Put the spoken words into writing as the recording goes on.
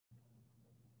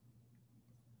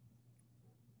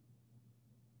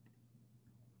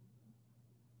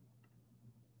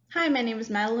Hi, my name is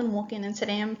Madeline Wolken, and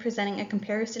today I'm presenting a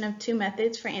comparison of two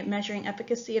methods for measuring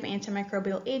efficacy of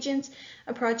antimicrobial agents,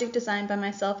 a project designed by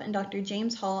myself and Dr.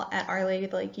 James Hall at Our Lady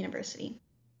of the Lake University.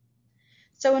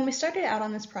 So when we started out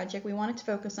on this project, we wanted to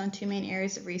focus on two main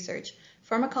areas of research,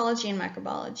 pharmacology and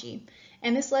microbiology.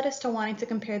 And this led us to wanting to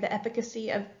compare the efficacy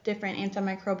of different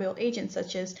antimicrobial agents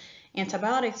such as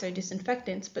antibiotics or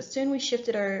disinfectants, but soon we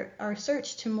shifted our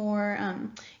search to more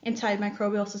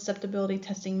antimicrobial susceptibility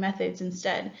testing methods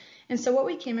instead. And so what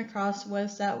we came across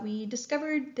was that we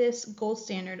discovered this gold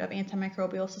standard of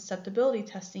antimicrobial susceptibility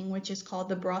testing, which is called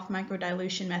the broth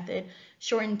microdilution method,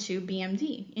 shortened to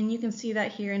BMD. And you can see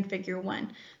that here in figure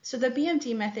 1. So the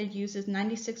BMD method uses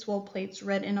 96 well plates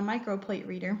read in a microplate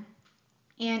reader.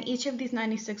 And each of these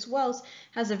 96 wells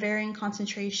has a varying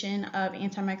concentration of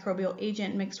antimicrobial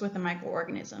agent mixed with a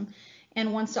microorganism.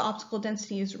 And once the optical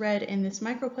density is read in this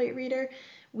microplate reader,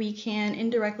 we can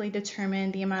indirectly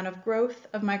determine the amount of growth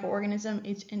of microorganism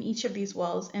in each of these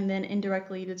wells, and then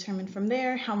indirectly determine from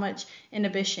there how much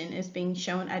inhibition is being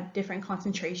shown at different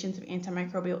concentrations of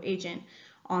antimicrobial agent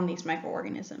on these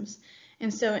microorganisms.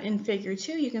 And so in figure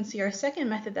 2, you can see our second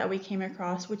method that we came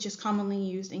across, which is commonly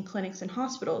used in clinics and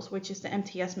hospitals, which is the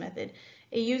MTS method.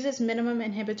 It uses minimum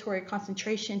inhibitory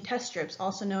concentration test strips,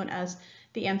 also known as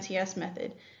the MTS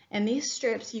method. And these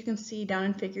strips, you can see down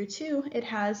in figure 2, it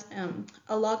has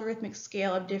a logarithmic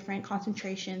scale of different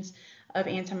concentrations of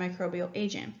antimicrobial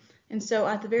agent. And so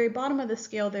at the very bottom of the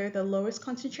scale, they're the lowest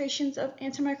concentrations of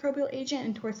antimicrobial agent,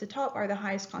 and towards the top are the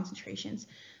highest concentrations.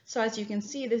 So as you can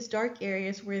see, this dark area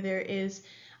is where there is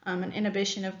an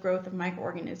inhibition of growth of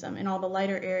microorganism, and all the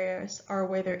lighter areas are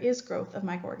where there is growth of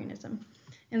microorganism.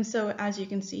 And so as you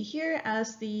can see here,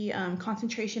 as the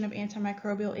concentration of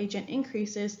antimicrobial agent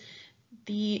increases,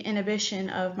 the inhibition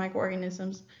of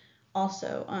microorganisms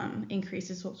also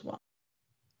increases as well.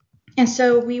 And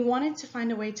so we wanted to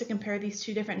find a way to compare these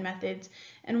two different methods,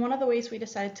 and one of the ways we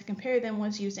decided to compare them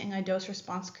was using a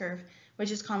dose-response curve, which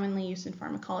is commonly used in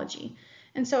pharmacology.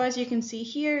 And so as you can see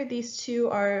here, these two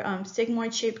are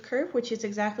sigmoid-shaped curve, which is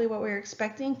exactly what we're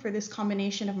expecting for this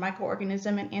combination of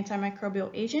microorganism and antimicrobial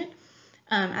agent.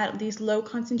 At these low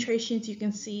concentrations, you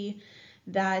can see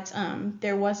that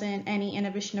there wasn't any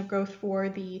inhibition of growth for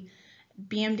the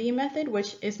BMD method,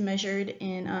 which is measured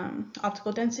in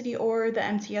optical density, or the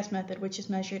MTS method, which is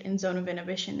measured in zone of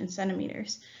inhibition in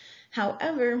centimeters.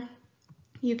 However,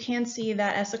 you can see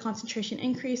that as the concentration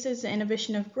increases, the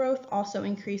inhibition of growth also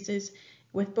increases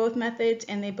with both methods,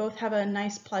 and they both have a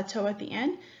nice plateau at the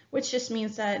end, which just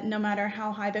means that no matter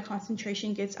how high the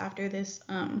concentration gets after this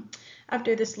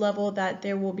level, that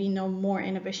there will be no more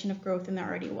inhibition of growth than there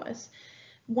already was.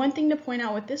 One thing to point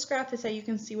out with this graph is that you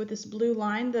can see with this blue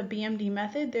line, the BMD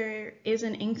method, there is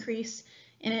an increase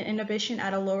in inhibition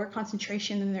at a lower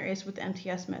concentration than there is with the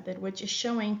MTS method, which is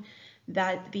showing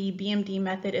that the BMD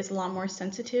method is a lot more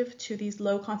sensitive to these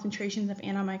low concentrations of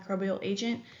antimicrobial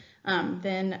agent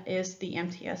than is the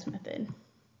MTS method.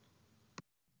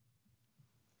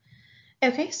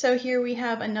 Okay, so here we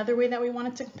have another way that we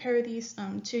wanted to compare these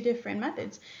two different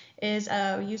methods is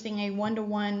using a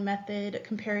one-to-one method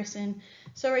comparison.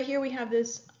 So right here we have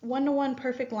this one-to-one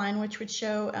perfect line, which would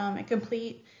show a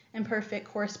complete and perfect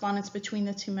correspondence between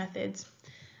the two methods.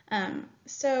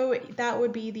 So that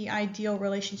would be the ideal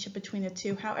relationship between the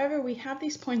two. However, we have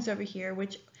these points over here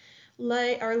which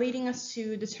are leading us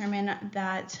to determine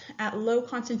that at low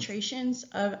concentrations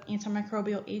of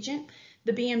antimicrobial agent,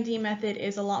 the BMD method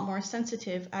is a lot more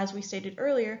sensitive, as we stated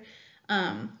earlier,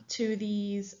 to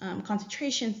these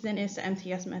concentrations than is the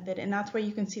MTS method. And that's why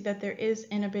you can see that there is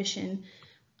inhibition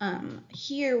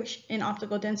here in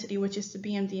optical density, which is the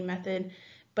BMD method,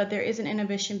 but there isn't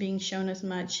inhibition being shown as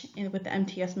much with the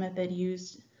MTS method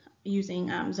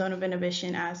using zone of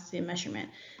inhibition as the measurement.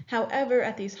 However,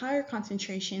 at these higher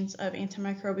concentrations of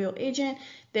antimicrobial agent,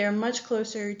 they're much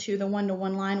closer to the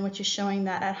one-to-one line, which is showing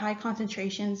that at high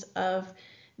concentrations of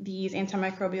these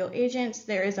antimicrobial agents,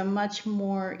 there is a much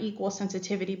more equal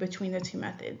sensitivity between the two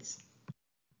methods.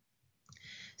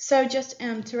 So just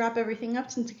to wrap everything up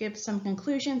and to give some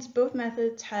conclusions, both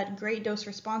methods had great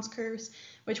dose-response curves,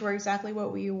 which were exactly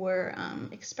what we were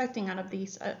expecting out of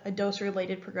these, a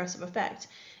dose-related progressive effect.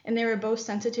 And they were both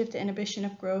sensitive to inhibition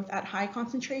of growth at high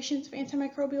concentrations of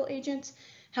antimicrobial agents.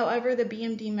 However, the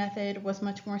BMD method was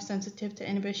much more sensitive to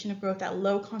inhibition of growth at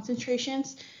low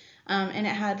concentrations, and it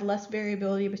had less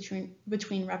variability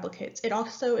between replicates. It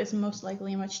also is most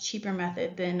likely a much cheaper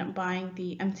method than buying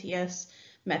the MTS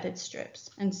method strips.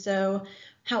 And so,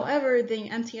 however, the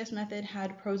MTS method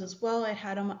had pros as well. It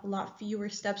had a lot fewer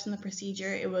steps in the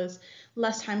procedure. It was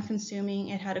less time consuming.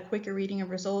 It had a quicker reading of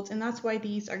results. And that's why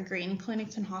these are great in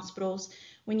clinics and hospitals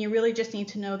when you really just need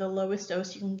to know the lowest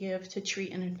dose you can give to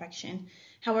treat an infection.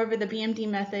 However, the BMD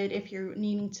method, if you're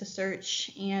needing to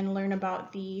search and learn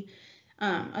about the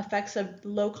effects of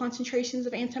low concentrations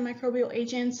of antimicrobial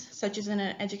agents, such as in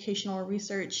an educational or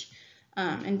research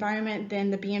environment,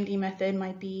 then the BMD method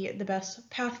might be the best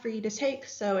path for you to take.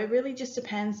 So it really just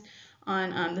depends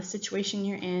on the situation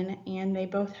you're in, and they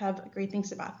both have great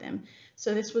things about them.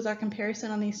 So this was our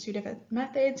comparison on these two different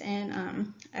methods,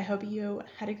 and I hope you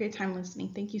had a great time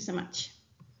listening. Thank you so much.